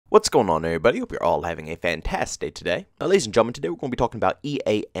What's going on, everybody? Hope you're all having a fantastic day today. Now, ladies and gentlemen, today we're going to be talking about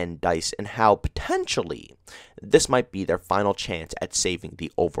EA and DICE and how potentially this might be their final chance at saving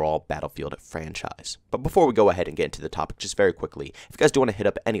the overall Battlefield franchise. But before we go ahead and get into the topic, just very quickly, if you guys do want to hit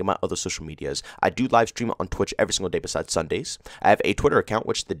up any of my other social medias, I do live stream on Twitch every single day besides Sundays. I have a Twitter account,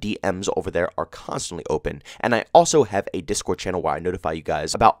 which the DMs over there are constantly open, and I also have a Discord channel where I notify you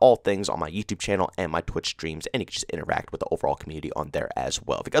guys about all things on my YouTube channel and my Twitch streams, and you can just interact with the overall community on there as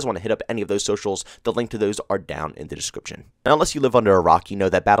well. If you guys want to hit up any of those socials, the link to those are down in the description. Now, unless you live under a rock, you know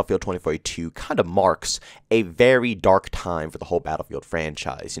that Battlefield 2042 kind of marks a very dark time for the whole Battlefield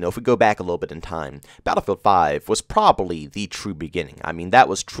franchise. You know, if we go back a little bit in time, Battlefield 5 was probably the true beginning. I mean, that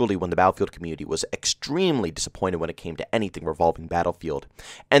was truly when the Battlefield community was extremely disappointed when it came to anything revolving Battlefield.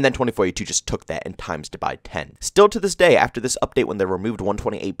 And then 2042 just took that and times it by 10. Still to this day, after this update when they removed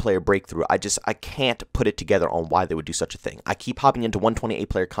 128 player breakthrough, I can't put it together on why they would do such a thing. I keep hopping into 128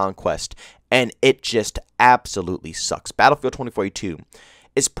 player conquest, and it just absolutely sucks. Battlefield 2042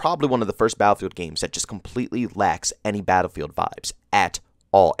 is probably one of the first Battlefield games that just completely lacks any Battlefield vibes at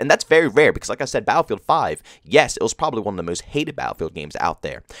all. And that's very rare because, like I said, Battlefield 5, yes, it was probably one of the most hated Battlefield games out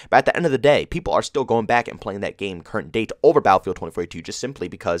there. But at the end of the day, people are still going back and playing that game current date over Battlefield 2042 just simply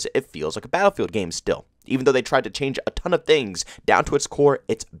because it feels like a Battlefield game still. Even though they tried to change a ton of things, down to its core,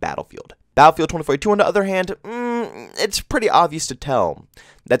 it's Battlefield. Battlefield 2042, on the other hand, it's pretty obvious to tell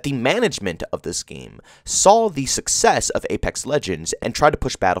that the management of this game saw the success of Apex Legends and tried to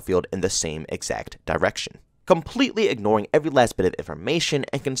push Battlefield in the same exact direction, completely ignoring every last bit of information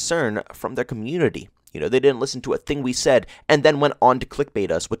and concern from their community. You know, they didn't listen to a thing we said and then went on to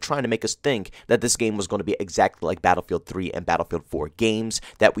clickbait us with trying to make us think that this game was going to be exactly like Battlefield 3 and Battlefield 4, games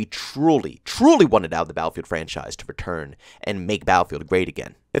that we truly wanted out of the Battlefield franchise to return and make Battlefield great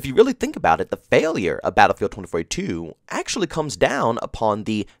again. If you really think about it, the failure of Battlefield 2042 actually comes down upon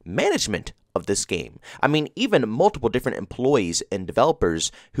the management of this game. I mean, even multiple different employees and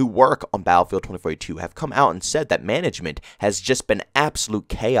developers who work on Battlefield 2042 have come out and said that management has just been absolute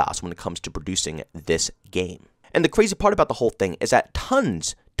chaos when it comes to producing this game. And the crazy part about the whole thing is that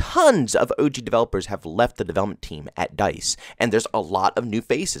tons of OG developers have left the development team at DICE, and there's a lot of new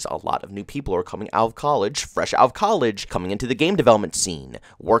faces, a lot of new people are coming out of college, fresh out of college, coming into the game development scene,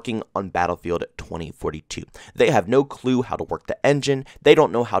 working on Battlefield 2042. They have no clue how to work the engine, they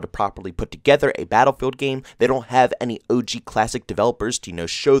don't know how to properly put together a Battlefield game, they don't have any OG classic developers to, you know,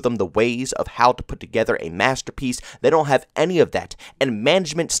 show them the ways of how to put together a masterpiece. They don't have any of that, and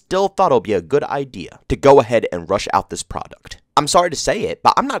management still thought it would be a good idea to go ahead and rush out this product. I'm sorry to say it,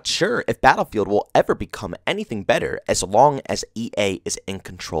 but I'm not sure if Battlefield will ever become anything better as long as EA is in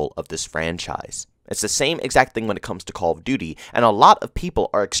control of this franchise. It's the same exact thing when it comes to Call of Duty, and a lot of people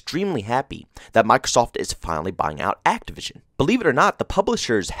are extremely happy that Microsoft is finally buying out Activision. Believe it or not, the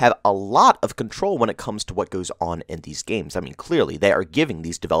publishers have a lot of control when it comes to what goes on in these games. I mean, clearly, they are giving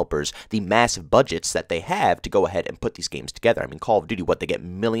these developers the massive budgets that they have to go ahead and put these games together. I mean, Call of Duty, they get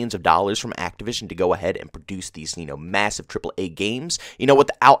millions of dollars from Activision to go ahead and produce these, you know, massive AAA games. You know,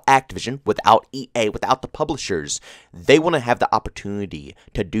 without Activision, without EA, without the publishers, they want to have the opportunity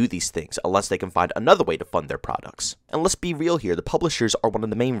to do these things unless they can find another way to fund their products. And let's be real here, the publishers are one of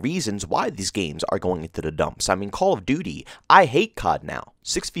the main reasons why these games are going into the dumps. I mean, Call of Duty, I hate COD now.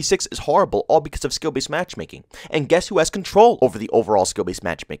 6v6 is horrible, all because of skill-based matchmaking. And guess who has control over the overall skill-based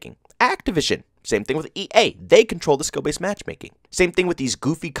matchmaking? Activision. Same thing with EA. They control the skill-based matchmaking. Same thing with these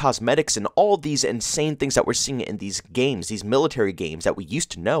goofy cosmetics and all these insane things that we're seeing in these games, these military games that we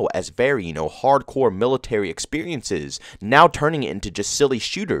used to know as very, you know, hardcore military experiences, now turning it into just silly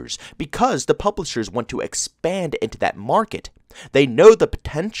shooters because the publishers want to expand into that market. They know the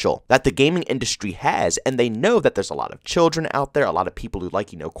potential that the gaming industry has, and they know that there's a lot of children out there, a lot of people who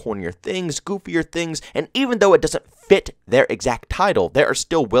like, you know, cornier things, goofier things, and even though it doesn't fit their exact title, they are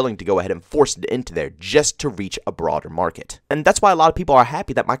still willing to go ahead and force it into there just to reach a broader market. And that's why a lot of people are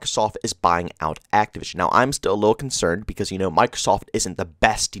happy that Microsoft is buying out Activision. Now, I'm still a little concerned because, you know, Microsoft isn't the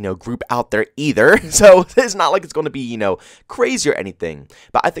best, you know, group out there either, so it's not like it's going to be, you know, crazy or anything,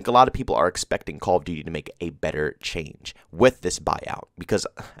 but I think a lot of people are expecting Call of Duty to make a better change with this buyout, because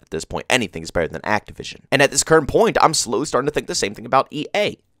at this point, anything is better than Activision. And at this current point, I'm slowly starting to think the same thing about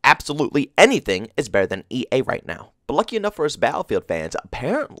EA. Absolutely anything is better than EA right now. But lucky enough for us Battlefield fans,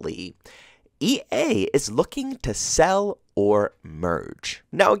 apparently, EA is looking to sell or merge.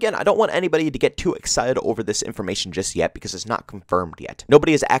 Now again, I don't want anybody to get too excited over this information just yet because it's not confirmed yet.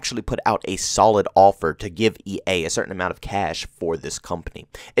 Nobody has actually put out a solid offer to give EA a certain amount of cash for this company.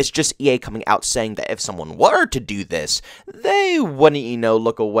 It's just EA coming out saying that if someone were to do this, they wouldn't, you know,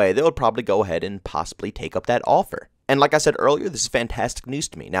 look away. They would probably go ahead and possibly take up that offer. And like I said earlier, this is fantastic news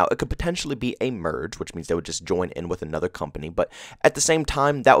to me. Now, it could potentially be a merge, which means they would just join in with another company, but at the same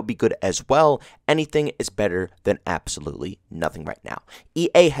time, that would be good as well. Anything is better than absolutely nothing right now.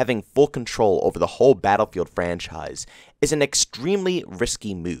 EA having full control over the whole Battlefield franchise is an extremely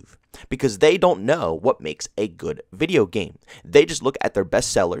risky move, because they don't know what makes a good video game. They just look at their best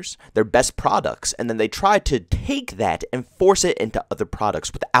sellers, their best products, and then they try to take that and force it into other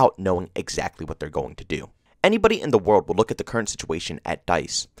products without knowing exactly what they're going to do. Anybody in the world will look at the current situation at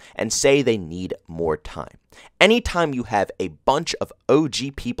DICE and say they need more time. Anytime you have a bunch of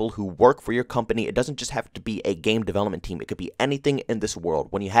OG people who work for your company, it doesn't just have to be a game development team, it could be anything in this world.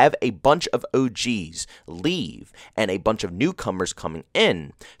 When you have a bunch of OGs leave and a bunch of newcomers coming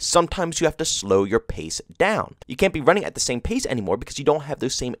in, sometimes you have to slow your pace down. You can't be running at the same pace anymore because you don't have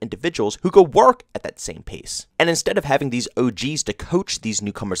those same individuals who go work at that same pace. And instead of having these OGs to coach these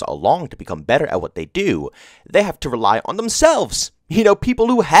newcomers along to become better at what they do, they have to rely on themselves. You know, people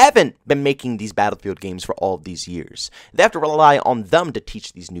who haven't been making these Battlefield games for all of these years. They have to rely on them to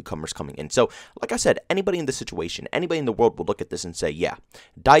teach these newcomers coming in. So, like I said, anybody in this situation, anybody in the world will look at this and say, yeah,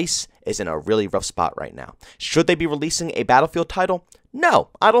 DICE is in a really rough spot right now. Should they be releasing a Battlefield title? No,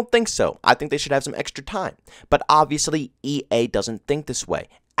 I don't think so. I think they should have some extra time. But obviously, EA doesn't think this way.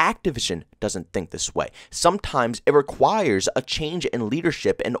 Activision doesn't think this way. Sometimes it requires a change in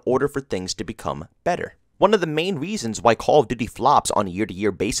leadership in order for things to become better. One of the main reasons why Call of Duty flops on a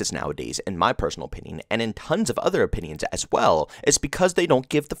year-to-year basis nowadays, in my personal opinion, and in tons of other opinions as well, is because they don't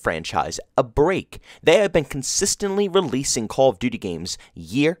give the franchise a break. They have been consistently releasing Call of Duty games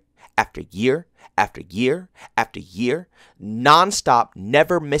year after year after year after year, non-stop,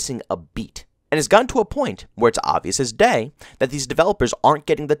 never missing a beat. And it's gotten to a point where it's obvious as day that these developers aren't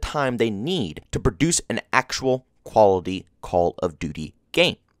getting the time they need to produce an actual quality Call of Duty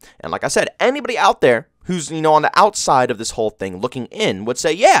game. And like I said, anybody out there who's, on the outside of this whole thing looking in would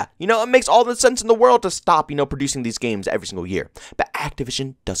say, yeah, it makes all the sense in the world to stop, producing these games every single year. But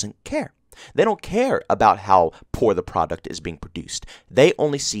Activision doesn't care. They don't care about how poor the product is being produced. They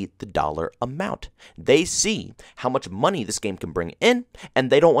only see the dollar amount. They see how much money this game can bring in, and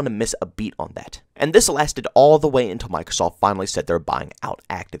they don't want to miss a beat on that. And this lasted all the way until Microsoft finally said they're buying out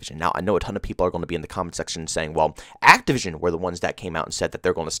Activision. Now, I know a ton of people are going to be in the comment section saying, well, Activision were the ones that came out and said that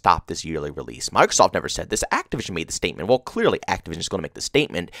they're going to stop this yearly release. Microsoft never said this. Activision made the statement. Well, clearly Activision is going to make the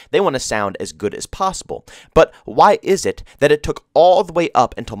statement. They want to sound as good as possible. But why is it that it took all the way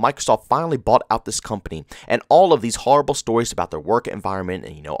up until Microsoft finally bought out this company and all of these horrible stories about their work environment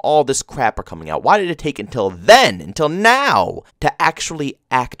and, all this crap are coming out? Why did it take until then, until now, to actually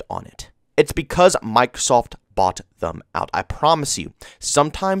act on it? It's because Microsoft bought them out. I promise you,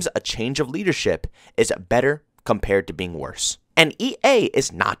 sometimes a change of leadership is better compared to being worse. And EA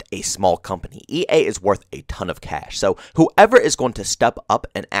is not a small company. EA is worth a ton of cash. So whoever is going to step up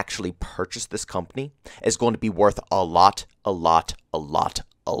and actually purchase this company is going to be worth a lot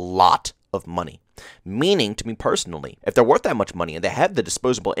of money. Meaning, to me personally, if they're worth that much money and they have the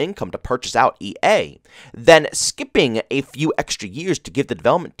disposable income to purchase out EA, then skipping a few extra years to give the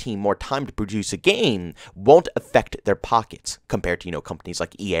development team more time to produce a game won't affect their pockets compared to, companies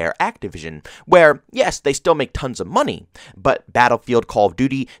like EA or Activision, where, yes, they still make tons of money, but Battlefield, Call of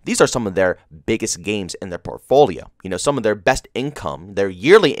Duty, these are some of their biggest games in their portfolio. Some of their best income, their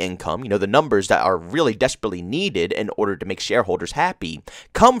yearly income, the numbers that are really desperately needed in order to make shareholders happy,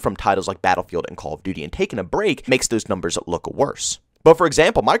 come from titles like Battlefield and Call of Duty, and taking a break makes those numbers look worse. But for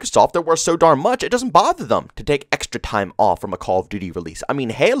example, Microsoft, they're worth so darn much, it doesn't bother them to take extra time off from a Call of Duty release. I mean,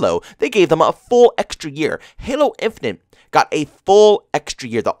 Halo, they gave them a full extra year. Halo Infinite got a full extra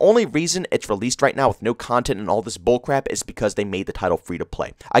year. The only reason it's released right now with no content and all this bullcrap is because they made the title free to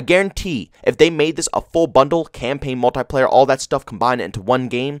play. I guarantee if they made this a full bundle, campaign, multiplayer, all that stuff combined into one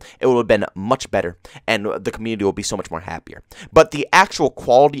game, it would have been much better and the community will be so much more happier. But the actual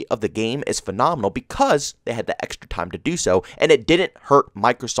quality of the game is phenomenal because they had the extra time to do so, and it didn't hurt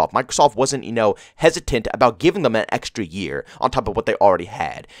Microsoft. Microsoft wasn't, hesitant about giving them an extra year on top of what they already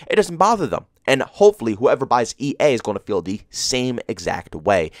had. It doesn't bother them. And hopefully whoever buys EA is going to feel the same exact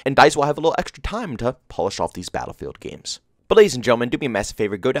way. And DICE will have a little extra time to polish off these Battlefield games. But ladies and gentlemen, do me a massive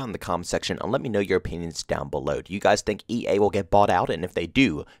favor, go down in the comment section and let me know your opinions down below. Do you guys think EA will get bought out? And if they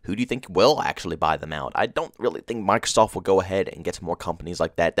do, who do you think will actually buy them out? I don't really think Microsoft will go ahead and get some more companies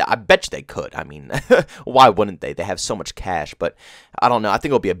like that. I bet you they could. I mean, why wouldn't they? They have so much cash, but I don't know. I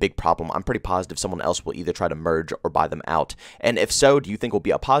think it'll be a big problem. I'm pretty positive someone else will either try to merge or buy them out. And if so, do you think it will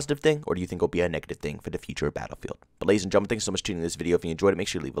be a positive thing or do you think it will be a negative thing for the future of Battlefield? But ladies and gentlemen, thanks so much for tuning in this video. If you enjoyed it, make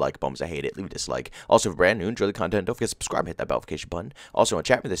sure you leave a like. Bums, I hate it. Leave a dislike. Also, if you're brand new, enjoy the content. Don't forget to subscribe, hit that that notification button. Also, want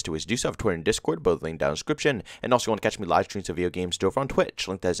to chat with us too is do so on Twitter and Discord, both linked down in the description. And also, want to catch me live streams of video games over on Twitch,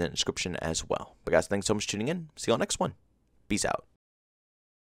 link that is in the description as well. But guys, thanks so much for tuning in. See you all next one. Peace out.